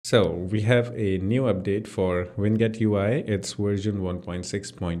So we have a new update for WingetUI. It's version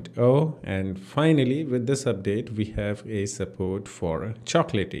 1.6.0, and finally with this update we have a support for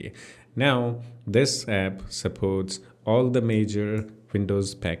chocolatey. Now this app supports all the major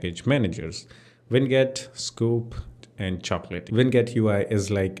Windows package managers: Winget, Scoop, and chocolatey. WingetUI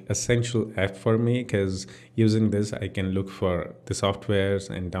is like essential app for me because using this I can look for the softwares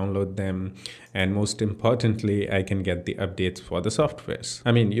and download them, and most importantly I can get the updates for the softwares.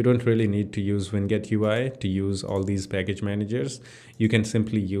 I mean, you don't really need to use WingetUI to use all these package managers. You can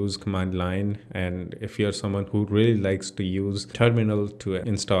simply use command line, and if you're someone who really likes to use terminal to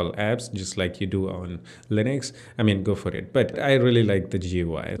install apps just like you do on Linux, I mean, go for it. But I really like the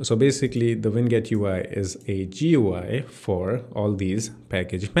GUI. So basically the WingetUI is a GUI for all these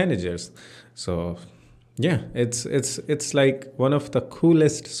package managers. So yeah, it's like one of the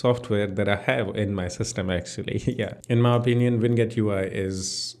coolest software that I have in my system actually. Yeah, in my opinion, WingetUI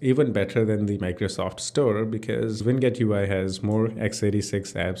is even better than the Microsoft Store because WingetUI has more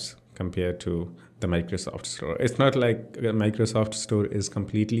x86 apps compared to the Microsoft Store. It's not like Microsoft Store is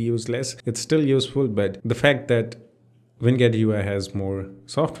completely useless. It's still useful, but the fact that WingetUI has more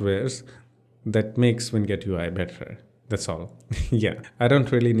softwares, that makes WingetUI better. That's all. Yeah, I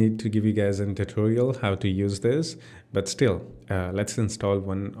don't really need to give you guys a tutorial how to use this, but still, let's install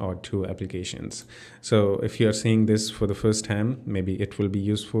one or two applications. So if you're seeing this for the first time, maybe it will be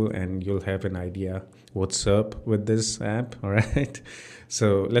useful and you'll have an idea what's up with this app. All right.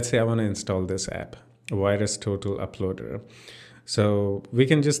 So let's say I want to install this app, VirusTotal Uploader. So we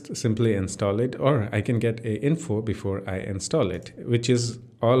can just simply install it, or I can get a info before I install it, which is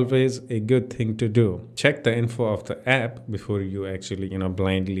always a good thing to do. Check the info of the app before you actually,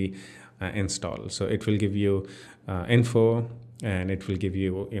 blindly install. So it will give you info, and it will give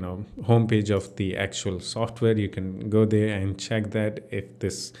you, homepage of the actual software. You can go there and check that if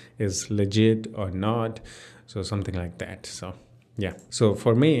this is legit or not. So something like that. So yeah. So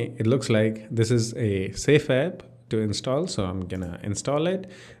for me, it looks like this is a safe app to install, so I'm gonna install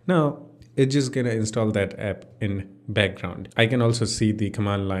it. Now it's just gonna install that app in background. I can also see the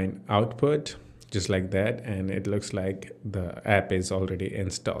command line output just like that, and it looks like the app is already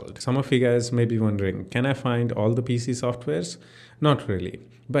installed. Some of you guys may be wondering, can I find all the PC softwares? Not really,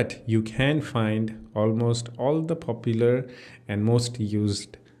 but you can find almost all the popular and most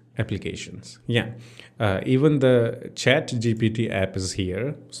used applications. Yeah, even the ChatGPT app is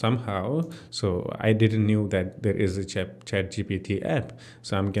here somehow. So I didn't knew that there is a ChatGPT app.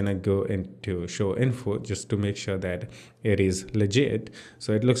 So I'm gonna go into show info just to make sure that it is legit.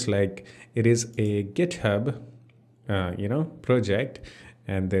 So it looks like it is a GitHub, project,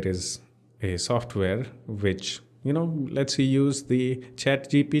 and there is a software which lets you use the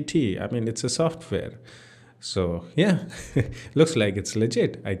ChatGPT. I mean, it's a software. So yeah, looks like it's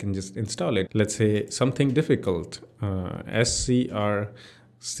legit. I can just install it. Let's say something difficult, SCRCPY.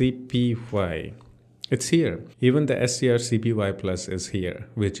 It's here. Even the SCRCPY plus is here,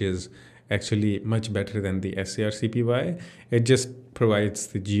 which is actually much better than the SCRCPY. It just provides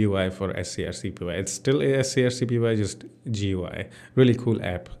the GUI for SCRCPY. It's still a SCRCPY, just GUI. Really cool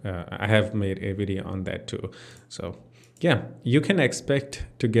app. I have made a video on that too. So yeah, you can expect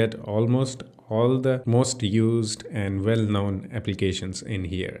to get almost all the most used and well-known applications in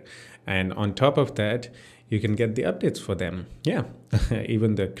here. And on top of that, you can get the updates for them. Yeah,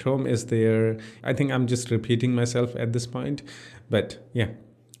 even the Chrome is there. I think I'm just repeating myself at this point, but yeah,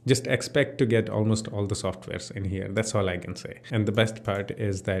 just expect to get almost all the softwares in here. That's all I can say. And the best part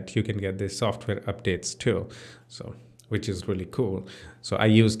is that you can get the software updates too, so which is really cool. So I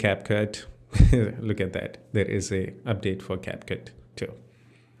use CapCut. Look at that. There is a update for CapCut too.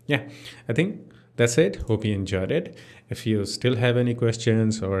 Yeah, I think that's it. Hope you enjoyed it. If you still have any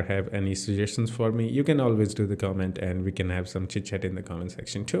questions or have any suggestions for me, you can always do the comment and we can have some chit chat in the comment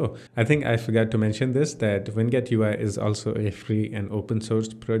section too. I think I forgot to mention this, that WingetUI is also a free and open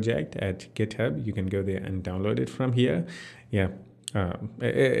source project at GitHub. You can go there and download it from here. Yeah.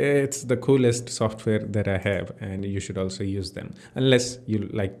 It's the coolest software that I have, and you should also use them unless you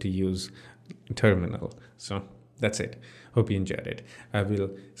like to use terminal. So that's it. Hope you enjoyed it. I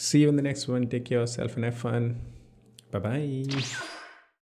will see you in the next one. Take care of yourself and have fun. Bye-bye.